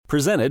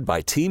Presented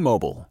by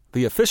T-Mobile,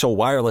 the official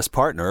wireless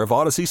partner of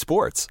Odyssey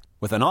Sports.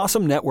 With an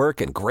awesome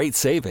network and great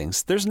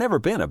savings, there's never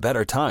been a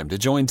better time to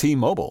join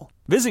T-Mobile.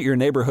 Visit your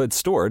neighborhood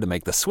store to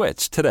make the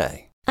switch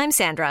today. I'm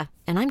Sandra,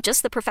 and I'm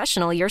just the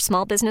professional your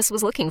small business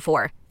was looking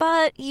for.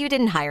 But you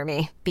didn't hire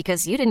me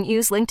because you didn't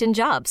use LinkedIn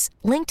Jobs.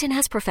 LinkedIn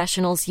has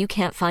professionals you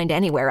can't find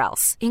anywhere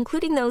else,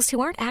 including those who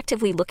aren't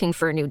actively looking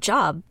for a new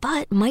job,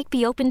 but might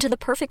be open to the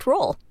perfect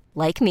role,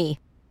 like me.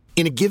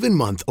 In a given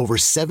month, over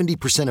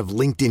 70% of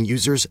LinkedIn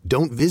users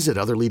don't visit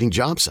other leading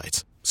job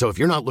sites. So if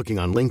you're not looking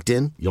on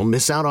LinkedIn, you'll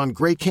miss out on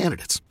great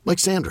candidates like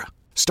Sandra.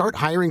 Start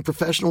hiring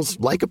professionals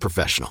like a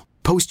professional.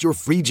 Post your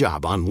free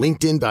job on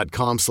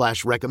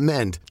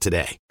linkedin.com/recommend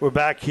today. We're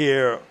back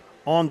here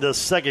on the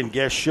second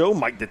guest show.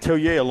 Mike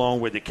Detillier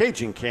along with the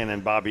Cajun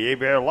Cannon, Bobby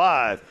Hebert,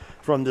 live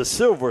from the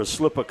Silver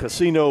Slipper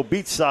Casino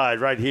beachside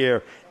right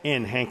here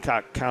in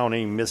Hancock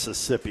County,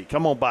 Mississippi.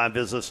 Come on by and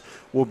visit us.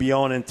 We'll be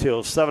on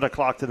until 7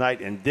 o'clock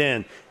tonight, and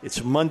then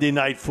it's Monday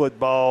Night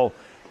Football,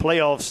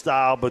 playoff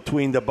style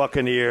between the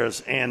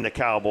Buccaneers and the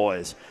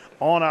Cowboys.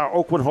 On our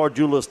Oakland Hard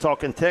Jewelers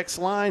Talking Text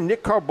line,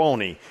 Nick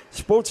Carboni,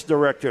 Sports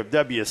Director of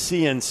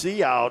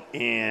WCNC out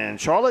in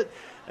Charlotte.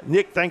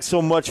 Nick, thanks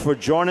so much for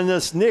joining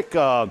us. Nick,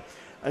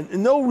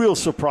 no real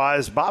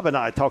surprise. Bob and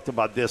I talked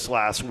about this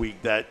last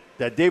week, that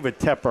David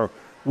Tepper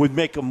would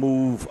make a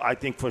move, I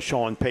think, for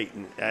Sean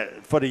Payton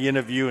for the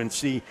interview and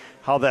see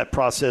how that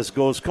process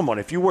goes. Come on,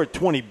 if you were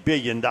 $20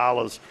 billion,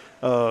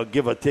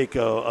 give or take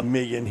a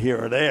million here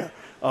or there,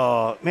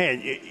 man,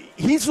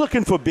 he's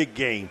looking for big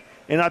game.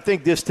 And I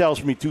think this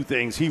tells me two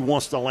things. He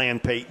wants to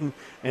land Payton.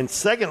 And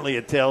secondly,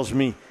 it tells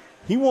me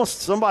he wants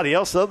somebody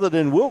else other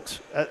than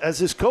Wilks as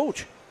his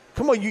coach.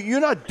 Come on,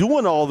 you're not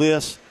doing all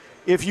this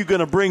if you're going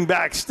to bring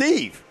back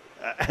Steve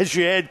as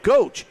your head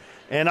coach.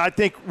 And I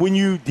think when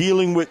you're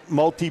dealing with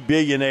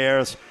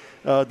multi-billionaires,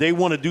 they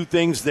want to do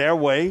things their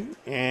way.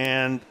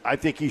 And I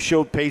think he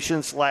showed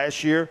patience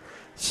last year,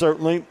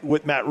 certainly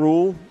with Matt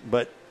Rule,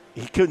 but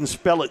he couldn't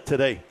spell it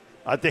today.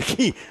 I think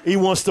he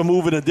wants to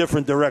move in a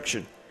different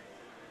direction.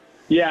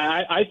 Yeah,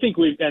 I think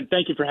and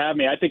thank you for having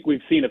me. I think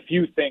we've seen a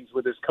few things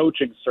with his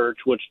coaching search,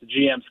 which the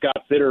GM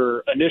Scott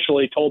Fitter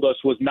initially told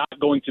us was not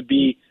going to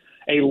be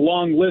a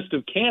long list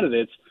of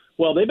candidates.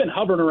 Well, they've been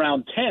hovering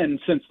around 10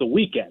 since the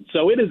weekend.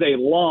 So it is a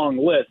long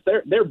list.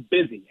 They're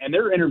busy, and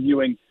they're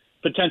interviewing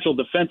potential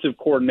defensive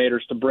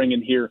coordinators to bring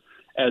in here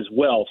as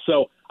well.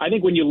 So I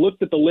think when you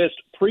looked at the list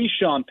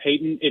pre-Sean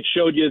Payton, it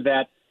showed you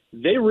that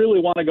they really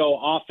want to go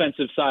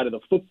offensive side of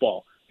the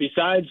football.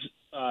 Besides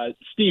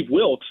Steve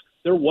Wilks,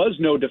 there was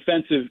no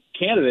defensive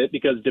candidate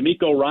because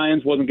DeMeco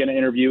Ryans wasn't going to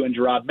interview and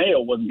Gerard Mayo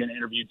wasn't going to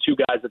interview, two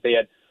guys that they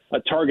had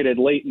targeted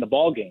late in the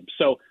ballgame.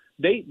 So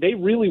they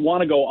really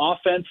want to go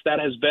offense. That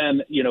has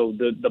been,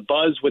 the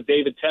buzz with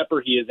David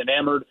Tepper. He is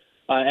enamored,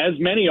 as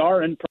many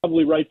are, and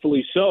probably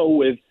rightfully so,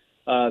 with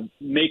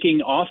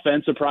making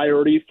offense a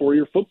priority for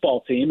your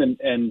football team.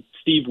 And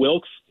Steve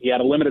Wilks, he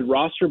had a limited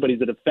roster, but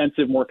he's a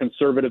defensive, more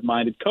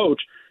conservative-minded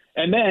coach.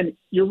 And then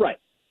you're right.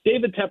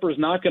 David Tepper is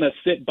not going to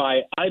sit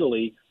by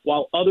idly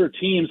while other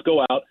teams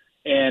go out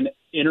and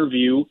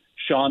interview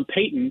Sean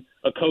Payton,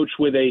 a coach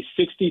with a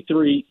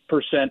 63%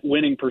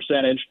 winning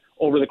percentage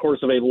over the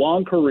course of a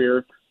long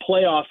career,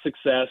 playoff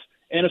success,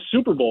 and a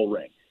Super Bowl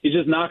ring. He's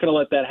just not going to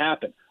let that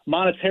happen.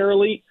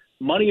 Monetarily,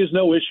 money is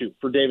no issue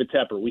for David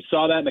Tepper. We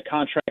saw that in the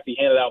contract he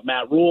handed out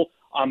Matt Rule.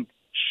 I'm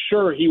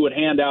sure he would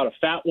hand out a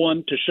fat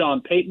one to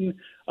Sean Payton.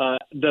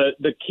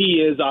 The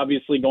key is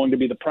obviously going to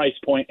be the price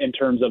point in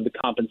terms of the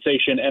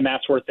compensation, and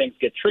that's where things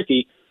get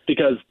tricky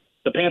because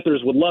the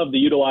Panthers would love to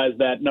utilize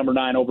that number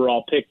 9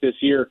 overall pick this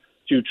year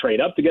to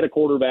trade up to get a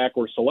quarterback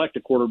or select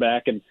a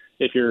quarterback. And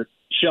if you're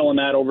shelling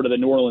that over to the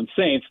New Orleans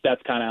Saints,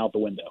 that's kind of out the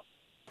window.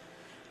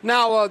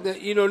 Now,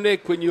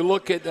 Nick, when you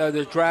look at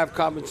the draft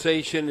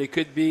compensation, it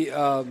could be,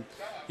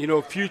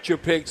 future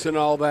picks and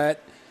all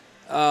that.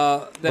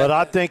 But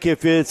I think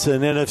if it's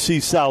an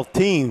NFC South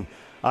team,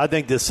 I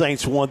think the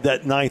Saints want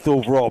that 9th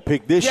overall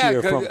pick this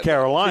year from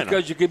Carolina.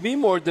 Because you could be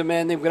more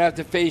demanding. We're going to have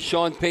to face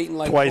Sean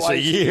Payton twice a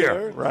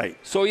year. Right.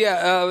 So,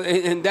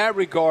 in that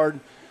regard.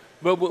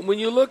 But when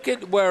you look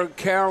at where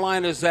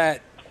Carolina's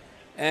at,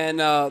 and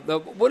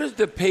what is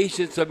the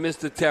patience of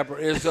Mr. Tepper?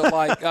 Is it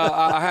like,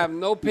 I have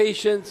no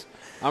patience,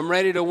 I'm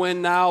ready to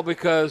win now?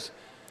 Because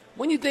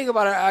when you think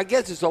about it, I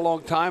guess it's a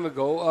long time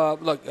ago.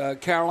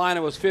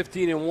 Carolina was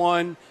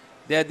 15-1.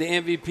 They had the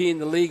MVP in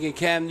the league in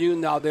Cam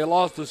Newton. Now, they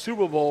lost the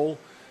Super Bowl.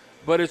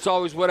 But it's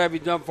always, what have you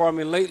done for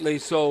me lately?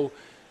 So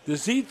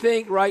does he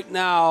think right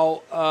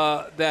now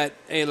that,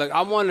 hey, look,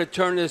 I want to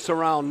turn this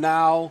around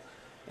now,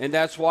 and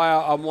that's why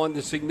I want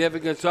the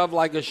significance of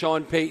like a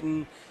Sean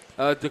Payton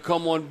to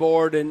come on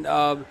board and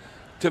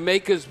to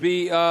make us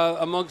be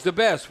amongst the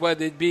best,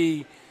 whether it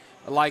be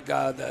like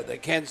the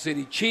Kansas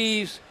City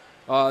Chiefs,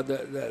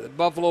 the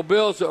Buffalo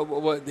Bills,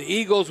 the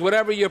Eagles,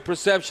 whatever your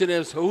perception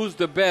is, who's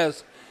the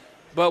best.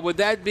 But with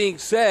that being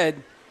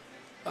said,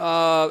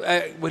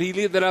 would he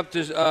leave that up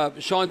to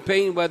Sean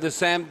Payton, whether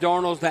Sam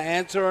Darnold's the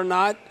answer or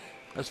not,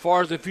 as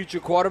far as the future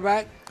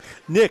quarterback?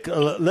 Nick,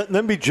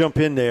 let me jump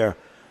in there.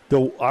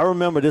 I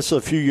remember this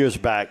a few years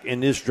back in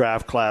this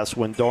draft class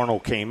when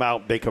Darnold came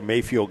out, Baker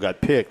Mayfield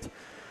got picked.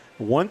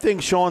 One thing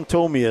Sean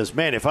told me is,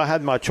 man, if I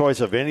had my choice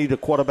of any of the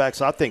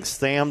quarterbacks, I think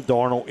Sam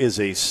Darnold is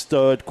a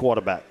stud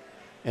quarterback.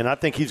 And I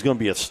think he's going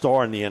to be a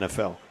star in the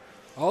NFL.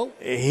 Oh.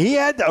 He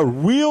had a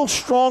real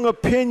strong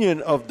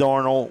opinion of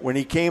Darnold when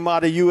he came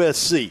out of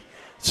USC.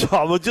 So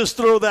I will just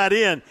throw that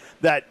in,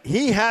 that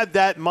he had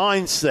that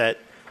mindset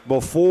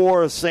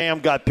before Sam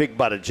got picked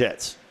by the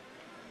Jets.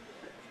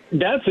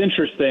 That's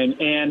interesting.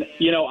 And,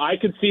 I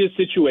could see a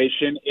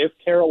situation if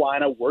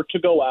Carolina were to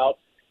go out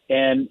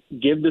and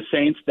give the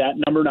Saints that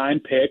number 9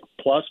 pick,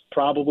 plus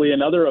probably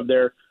another of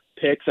their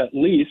picks at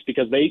least,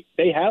 because they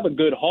have a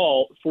good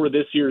haul for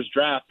this year's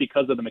draft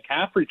because of the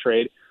McCaffrey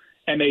trade,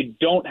 and they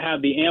don't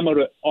have the ammo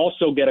to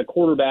also get a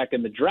quarterback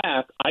in the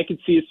draft. I could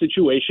see a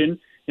situation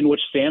in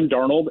which Sam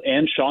Darnold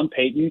and Sean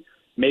Payton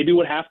maybe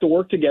would have to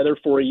work together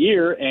for a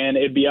year, and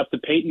it'd be up to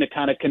Payton to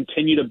kind of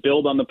continue to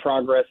build on the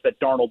progress that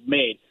Darnold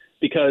made.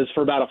 Because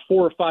for about a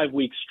 4 or 5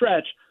 week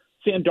stretch,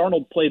 Sam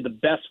Darnold played the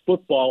best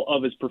football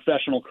of his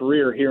professional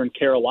career here in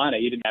Carolina.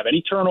 He didn't have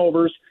any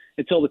turnovers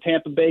until the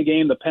Tampa Bay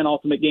game, the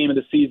penultimate game of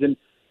the season,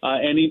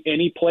 and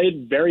he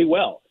played very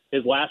well.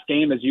 His last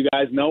game, as you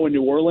guys know, in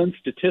New Orleans,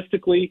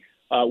 statistically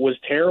was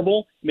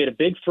terrible. He made a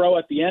big throw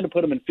at the end to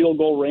put him in field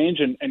goal range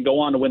and go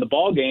on to win the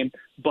ball game,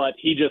 but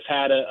he just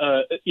had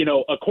a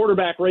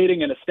quarterback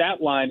rating and a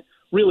stat line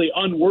really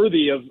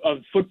unworthy of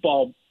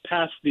football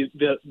past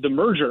the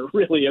merger,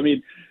 really. I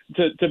mean,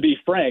 to be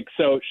frank.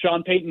 So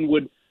Sean Payton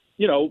would,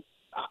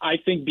 I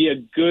think be a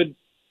good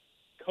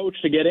coach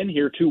to get in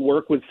here to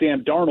work with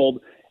Sam Darnold,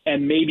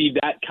 and maybe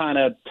that kind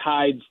of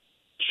tides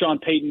Sean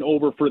Payton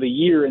over for the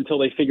year until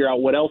they figure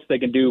out what else they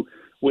can do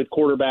with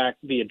quarterback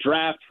via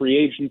draft, free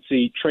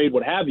agency, trade,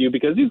 what have you,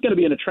 because he's going to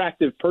be an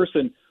attractive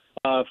person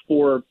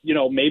for,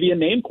 maybe a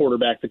name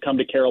quarterback to come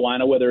to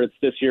Carolina, whether it's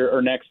this year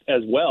or next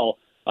as well,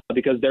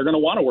 because they're going to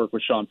want to work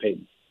with Sean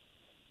Payton.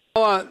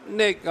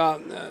 Nick,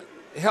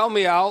 help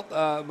me out,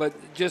 but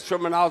just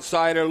from an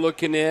outsider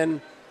looking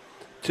in,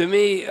 to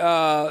me,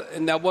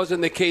 and that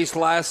wasn't the case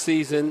last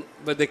season,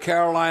 but the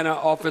Carolina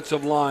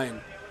offensive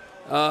line,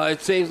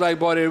 it seems like,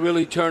 boy, they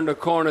really turned the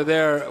corner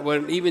there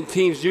when even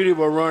teams usually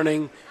were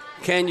running,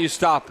 can you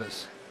stop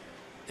us?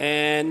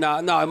 And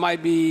no, it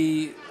might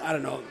be, I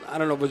don't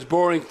know if it's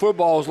boring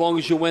football as long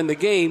as you win the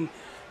game,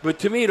 but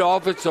to me the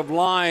offensive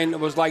line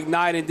was like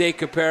night and day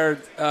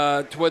compared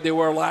to what they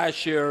were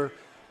last year,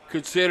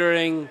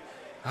 considering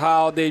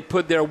how they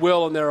put their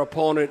will on their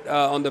opponent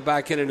on the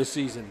back end of the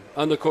season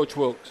under Coach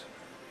Wilks.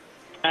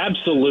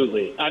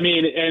 Absolutely. I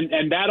mean,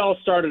 and that all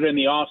started in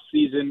the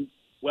offseason,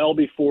 well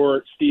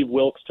before Steve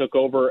Wilks took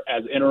over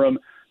as interim.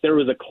 There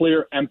was a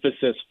clear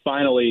emphasis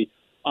finally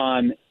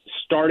on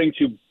starting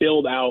to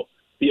build out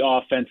the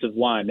offensive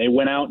line. They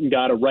went out and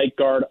got a right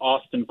guard,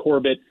 Austin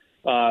Corbett,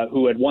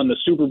 who had won the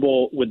Super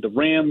Bowl with the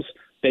Rams.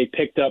 They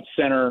picked up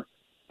center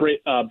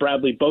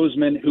Bradley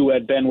Bozeman, who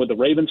had been with the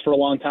Ravens for a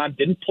long time.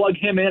 Didn't plug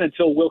him in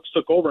until Wilks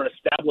took over and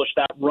established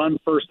that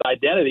run-first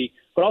identity,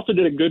 but also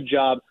did a good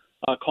job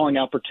calling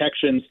out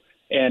protections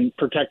and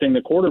protecting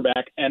the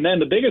quarterback. And then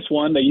the biggest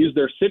one, they used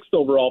their 6th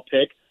overall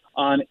pick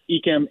on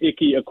Ikem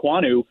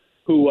Ekwonu,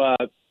 who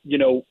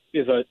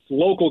is a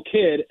local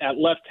kid at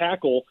left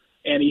tackle,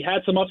 and he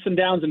had some ups and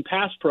downs in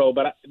pass pro,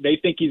 but they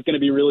think he's going to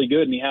be really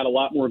good, and he had a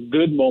lot more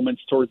good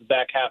moments towards the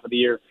back half of the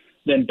year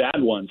than bad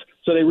ones.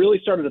 So they really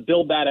started to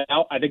build that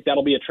out. I think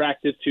that'll be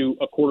attractive to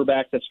a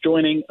quarterback that's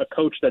joining, a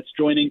coach that's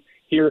joining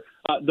here.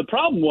 The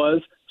problem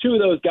was two of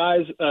those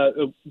guys,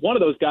 one of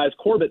those guys,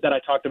 Corbett, that I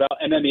talked about,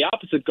 and then the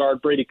opposite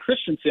guard, Brady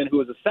Christensen, who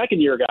was a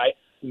second-year guy,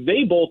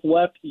 they both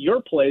left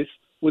your place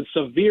with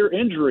severe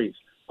injuries.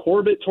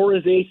 Corbett tore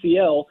his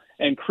ACL,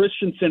 and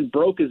Christensen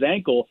broke his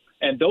ankle,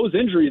 and those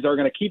injuries are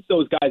going to keep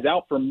those guys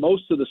out for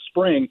most of the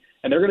spring,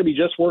 and they're going to be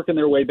just working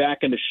their way back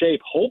into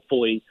shape,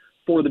 hopefully,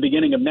 for the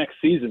beginning of next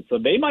season. So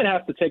they might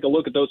have to take a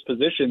look at those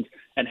positions,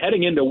 and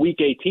heading into Week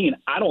 18,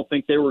 I don't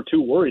think they were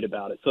too worried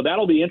about it. So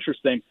that'll be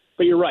interesting.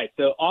 But you're right,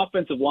 the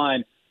offensive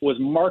line was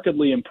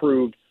markedly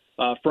improved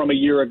from a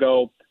year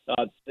ago.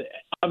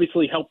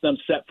 Obviously helped them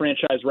set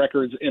franchise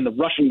records in the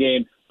rushing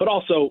game, but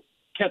also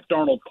kept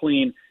Darnold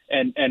clean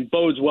and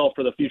bodes well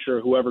for the future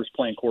of whoever's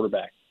playing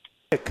quarterback.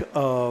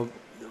 A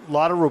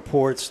lot of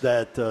reports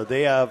that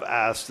they have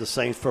asked the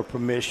Saints for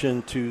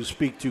permission to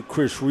speak to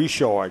Chris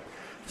Richard,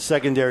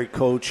 secondary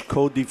coach,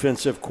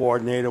 co-defensive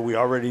coordinator. We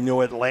already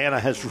know Atlanta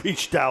has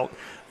reached out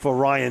for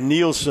Ryan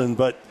Nielsen,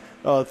 but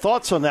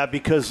thoughts on that,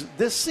 because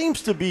this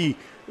seems to be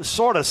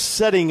sort of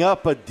setting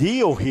up a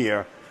deal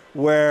here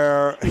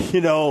where,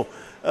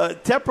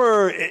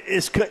 Tepper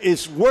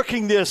is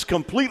working this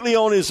completely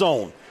on his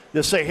own.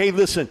 They say, hey,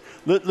 listen,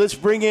 let's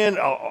bring in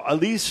at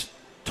least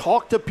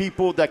talk to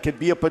people that could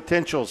be a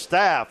potential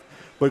staff.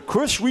 But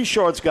Chris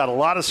Richard's got a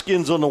lot of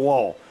skins on the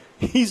wall.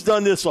 He's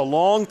done this a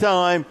long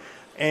time.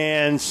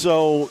 And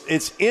so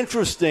it's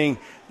interesting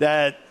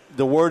that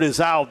the word is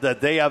out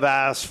that they have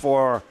asked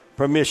for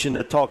permission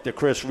to talk to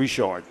Chris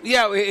Richard.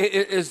 Yeah,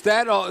 is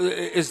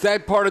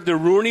that part of the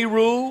Rooney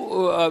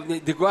Rule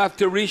to go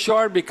after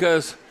Richard?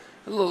 Because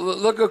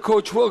Look at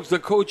Coach Wilkes, the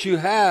coach you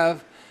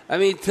have. I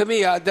mean, to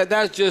me,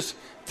 that's just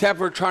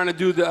Tepper trying to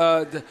do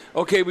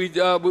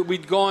we're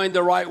going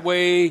the right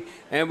way,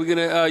 and we're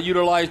going to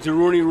utilize the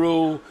Rooney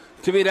Rule.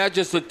 To me, that's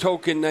just a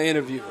token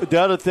interview.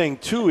 The other thing,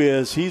 too,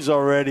 is he's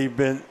already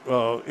been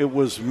it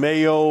was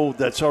Mayo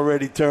that's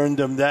already turned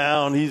him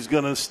down. He's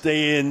going to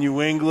stay in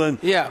New England.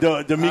 Yeah.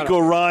 D'Amico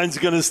Ryan's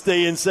going to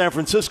stay in San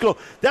Francisco.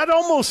 That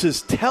almost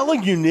is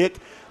telling you, Nick,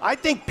 I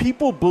think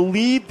people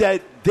believe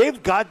that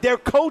they've got their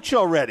coach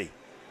already.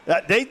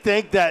 They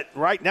think that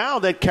right now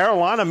that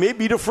Carolina may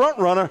be the front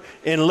runner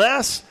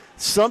unless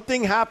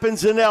something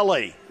happens in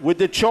L.A. with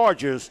the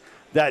Chargers,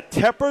 that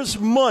Tepper's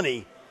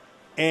money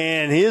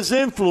and his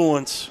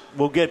influence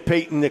will get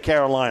Payton to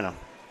Carolina.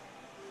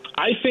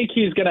 I think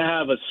he's going to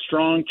have a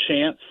strong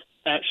chance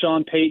at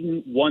Sean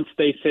Payton once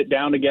they sit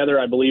down together.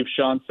 I believe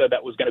Sean said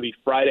that was going to be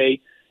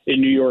Friday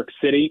in New York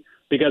City,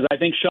 because I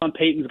think Sean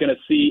Payton's going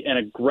to see an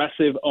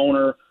aggressive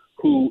owner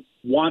who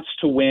wants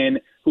to win,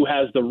 who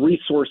has the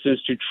resources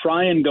to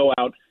try and go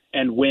out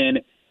and win.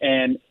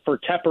 And for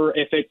Tepper,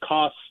 if it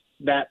costs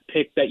that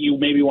pick that you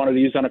maybe wanted to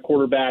use on a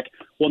quarterback,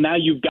 well, now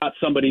you've got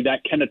somebody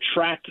that can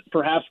attract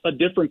perhaps a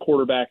different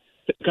quarterback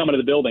to come into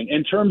the building.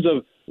 In terms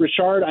of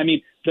Richard, I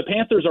mean, the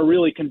Panthers are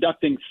really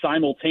conducting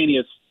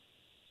simultaneous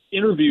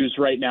interviews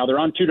right now. They're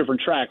on two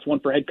different tracks, one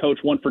for head coach,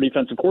 one for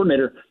defensive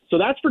coordinator. So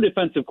that's for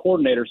defensive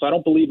coordinator. So I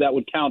don't believe that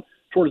would count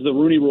towards the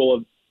Rooney Rule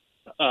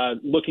of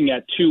looking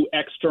at two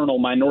external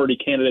minority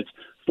candidates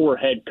for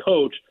head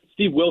coach.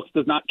 Steve Wilkes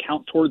does not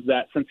count towards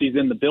that since he's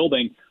in the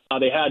building.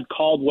 They had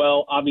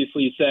Caldwell.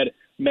 Obviously, you said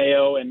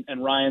Mayo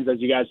and Ryans,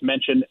 as you guys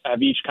mentioned,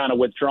 have each kind of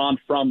withdrawn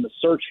from the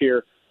search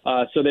here.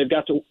 So they've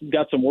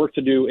got some work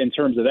to do in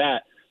terms of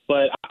that.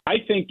 But I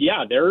think,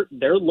 yeah,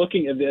 they're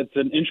looking. It's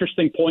an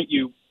interesting point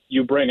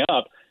you bring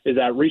up, is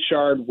that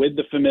Richard, with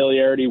the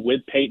familiarity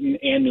with Payton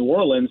and New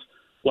Orleans,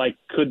 like,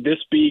 could this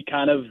be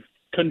kind of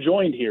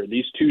conjoined here,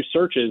 these two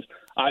searches?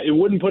 It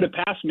wouldn't put it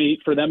past me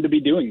for them to be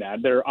doing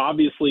that. They're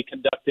obviously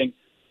conducting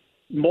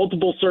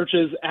multiple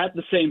searches at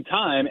the same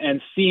time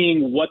and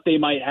seeing what they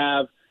might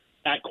have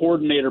at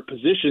coordinator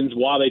positions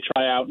while they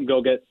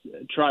go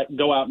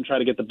out and try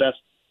to get the best,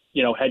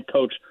 head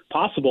coach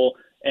possible.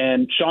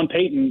 And Sean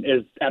Payton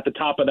is at the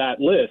top of that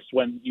list.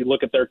 When you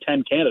look at their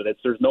 10 candidates,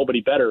 there's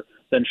nobody better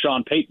than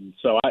Sean Payton.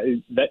 So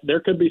there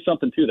could be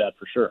something to that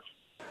for sure.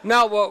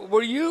 Now,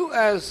 were you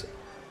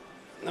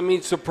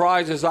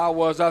surprised as I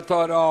was? I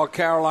thought,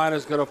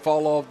 Carolina's going to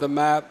fall off the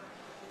map.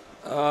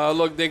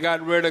 Look, they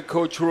got rid of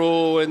Coach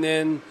Rule, and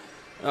then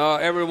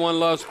everyone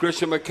loves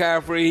Christian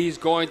McCaffrey. He's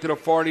going to the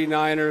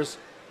 49ers.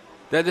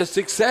 That the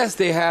success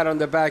they had on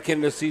the back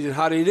end of the season,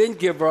 how they didn't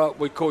give up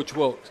with Coach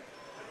Wilkes.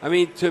 I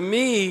mean, to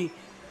me,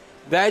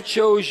 that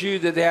shows you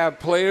that they have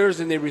players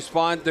and they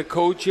respond to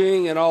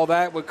coaching and all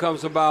that, what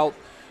comes about.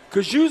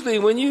 Because usually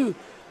when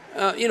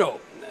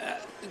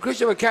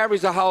Christian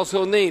McCaffrey's a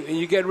household name and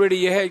you get rid of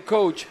your head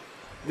coach,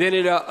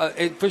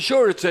 then for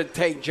sure it's a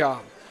tank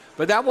job.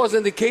 But that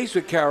wasn't the case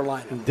with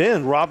Carolina. And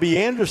then Robbie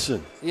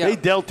Anderson. Yeah. They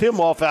dealt him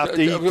off after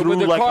he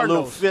threw like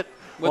Cardinals. A little fit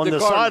on the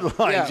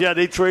sidelines. Yeah,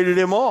 they traded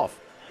him off.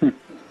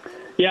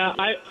 Yeah,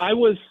 I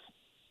was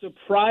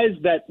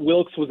surprised that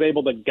Wilkes was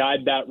able to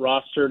guide that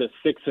roster to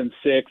 6-6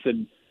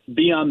 and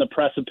be on the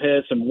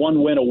precipice and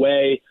one win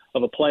away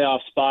of a playoff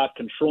spot,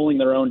 controlling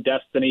their own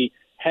destiny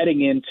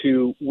heading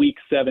into Week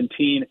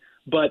 17.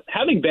 But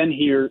having been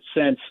here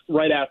since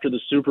right after the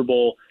Super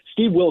Bowl,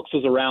 Steve Wilkes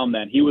was around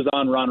then. He was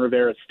on Ron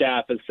Rivera's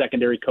staff as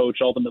secondary coach,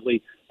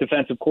 ultimately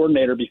defensive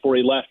coordinator before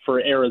he left for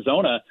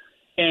Arizona.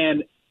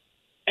 And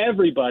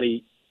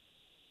everybody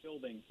in the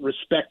building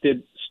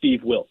respected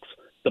Steve Wilkes.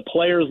 The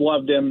players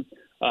loved him.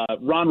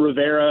 Ron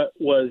Rivera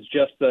was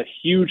just a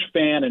huge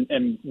fan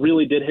and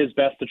really did his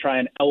best to try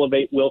and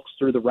elevate Wilkes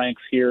through the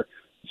ranks here.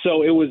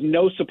 So it was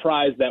no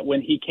surprise that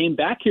when he came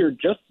back here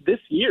just this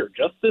year,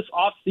 just this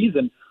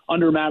offseason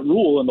under Matt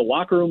Rule, and the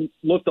locker room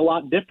looked a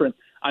lot different.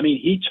 I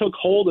mean, he took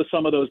hold of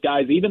some of those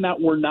guys, even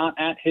that were not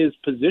at his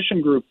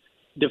position group,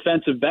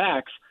 defensive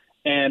backs,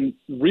 and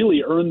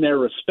really earned their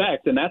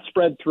respect. And that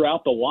spread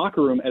throughout the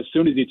locker room as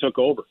soon as he took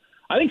over.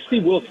 I think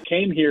Steve Wilkes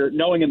came here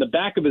knowing in the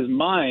back of his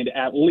mind,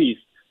 at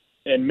least,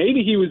 and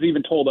maybe he was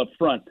even told up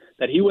front,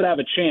 that he would have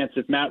a chance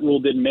if Matt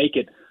Rule didn't make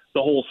it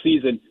the whole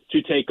season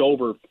to take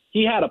over.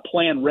 He had a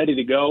plan ready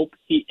to go.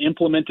 He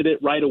implemented it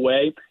right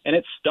away, and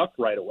it stuck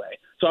right away.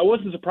 So I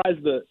wasn't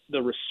surprised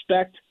the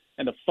respect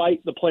and the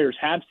fight the players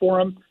had for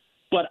him,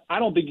 but I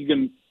don't think you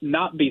can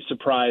not be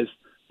surprised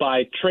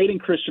by trading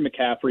Christian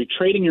McCaffrey,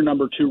 trading your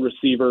number 2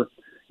 receiver,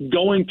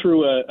 going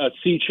through a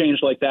sea change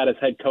like that as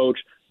head coach,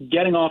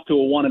 getting off to a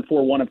 1-4,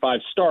 1-5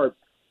 start,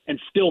 and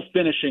still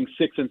finishing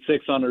 6-6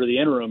 under the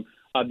interim.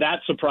 That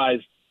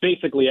surprised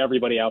basically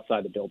everybody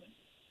outside the building.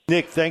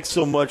 Nick, thanks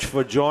so much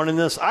for joining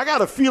us. I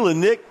got a feeling,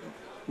 Nick,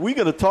 we're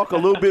going to talk a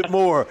little bit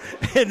more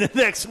in the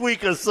next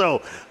week or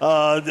so.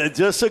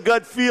 Just a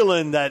gut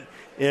feeling that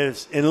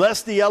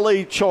unless the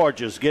L.A.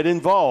 Chargers get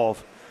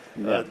involved,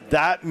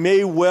 that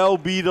may well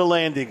be the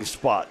landing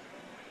spot.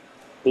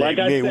 Like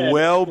I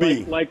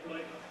said,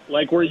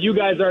 like where you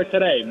guys are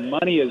today,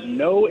 money is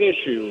no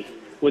issue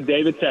with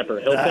David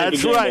Tepper. He'll take a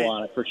gamble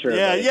on it for sure.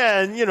 Yeah, buddy. yeah,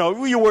 and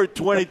you worth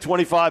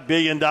 $20-25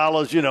 billion,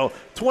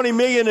 $20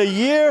 million a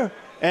year,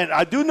 and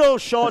I do know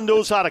Sean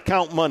knows how to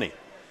count money.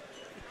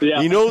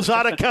 Yeah. He knows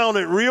how to count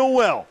it real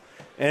well.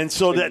 And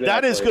so that is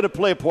Exactly. going to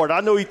play a part. I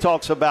know he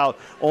talks about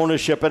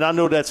ownership, and I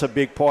know that's a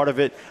big part of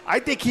it. I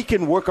think he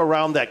can work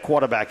around that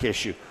quarterback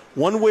issue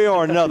one way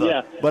or another.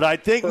 Yeah. But I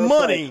think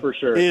money for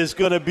sure. is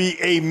going to be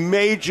a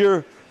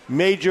major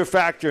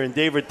factor, and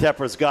David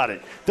Tepper's got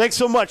it. Thanks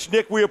so much,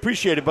 Nick. We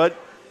appreciate it, bud.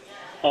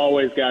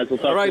 Always, guys. We'll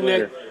talk All right, to you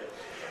later.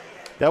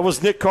 Nick. That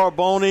was Nick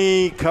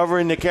Carboni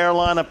covering the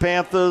Carolina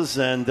Panthers,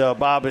 and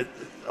Bob, a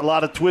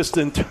lot of twists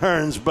and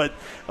turns, but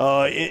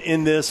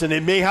in this, and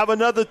it may have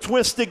another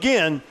twist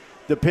again,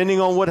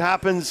 depending on what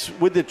happens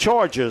with the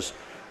Chargers.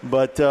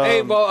 But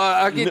hey, Bo,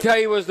 I can tell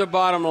you what's the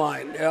bottom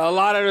line. A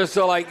lot of us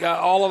are like,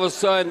 all of a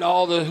sudden,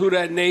 all the Who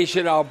Dat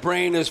Nation, our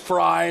brain is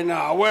frying.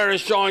 Where is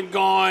Sean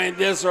going?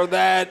 This or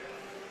that.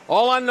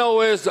 All I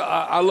know is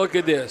I look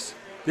at this.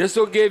 This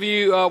will give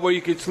you where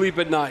you can sleep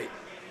at night.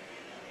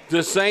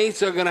 The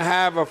Saints are going to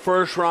have a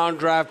first-round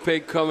draft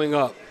pick coming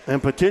up.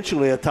 And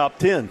potentially a top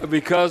 10.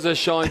 Because of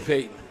Sean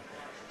Payton.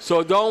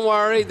 So don't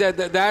worry.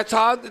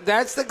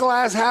 That's the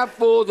glass half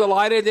full, the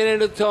light at the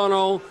end of the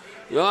tunnel.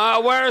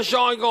 Where is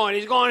Sean going?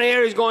 He's going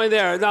here, he's going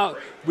there. Now,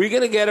 we're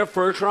going to get a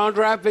first-round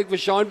draft pick for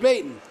Sean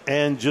Payton.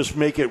 And just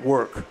make it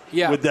work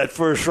with that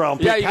first-round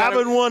pick.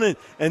 Having one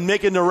and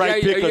making the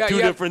right pick are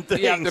two different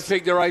things. You have to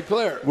pick the right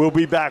player. We'll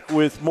be back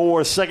with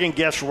more Second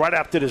Guess right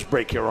after this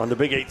break here on the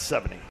Big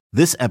 870.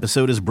 This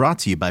episode is brought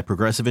to you by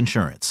Progressive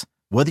Insurance.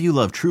 Whether you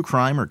love true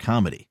crime or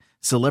comedy,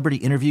 celebrity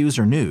interviews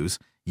or news,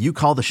 you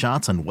call the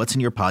shots on what's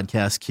in your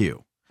podcast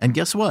queue. And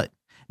guess what?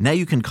 Now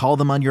you can call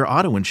them on your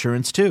auto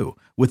insurance too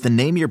with the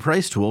Name Your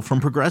Price tool from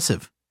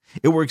Progressive.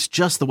 It works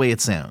just the way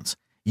it sounds.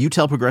 You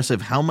tell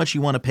Progressive how much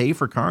you want to pay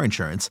for car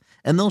insurance,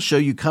 and they'll show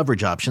you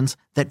coverage options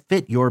that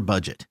fit your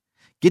budget.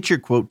 Get your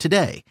quote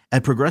today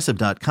at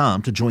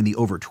Progressive.com to join the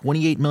over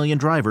 28 million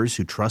drivers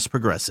who trust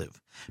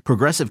Progressive.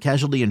 Progressive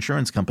Casualty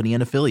Insurance Company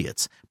and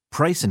Affiliates.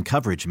 Price and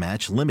coverage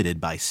match limited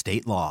by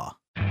state law.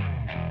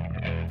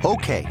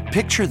 Okay,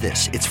 picture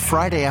this. It's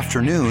Friday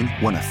afternoon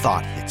when a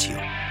thought hits you.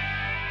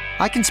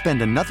 I can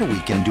spend another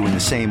weekend doing the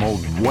same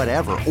old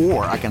whatever,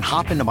 or I can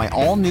hop into my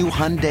all-new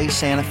Hyundai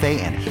Santa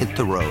Fe and hit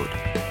the road.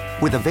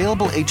 With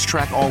available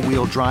H-Track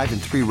all-wheel drive and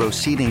 3-row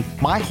seating,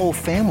 my whole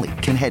family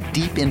can head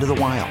deep into the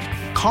wild.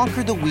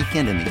 Conquer the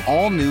weekend in the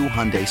all-new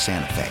Hyundai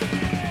Santa Fe.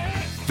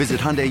 Visit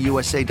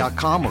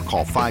HyundaiUSA.com or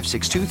call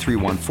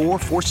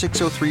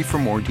 562-314-4603 for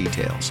more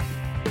details.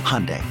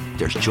 Hyundai,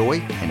 there's joy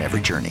in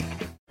every journey.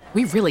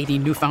 We really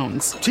need new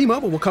phones.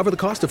 T-Mobile will cover the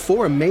cost of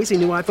 4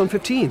 amazing new iPhone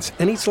 15s,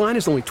 and each line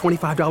is only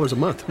 $25 a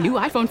month. New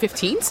iPhone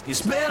 15s?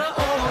 It's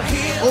better over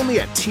here. Only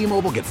at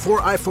T-Mobile, get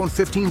 4 iPhone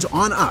 15s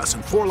on us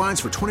and 4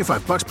 lines for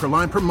 $25 per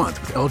line per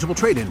month with eligible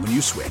trade-in when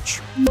you switch.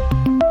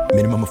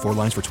 Minimum of 4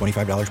 lines for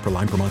 $25 per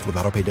line per month with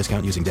autopay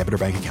discount using debit or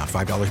bank account.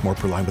 $5 more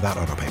per line without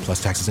autopay,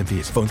 plus taxes and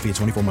fees. Phone fee at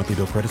 24 monthly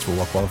bill credits for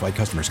well-qualified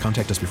customers.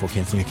 Contact us before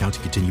canceling account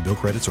to continue bill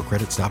credits or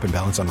credit stop and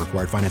balance on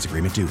required finance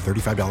agreement due.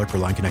 $35 per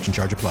line connection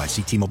charge applies.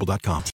 See T-Mobile.com.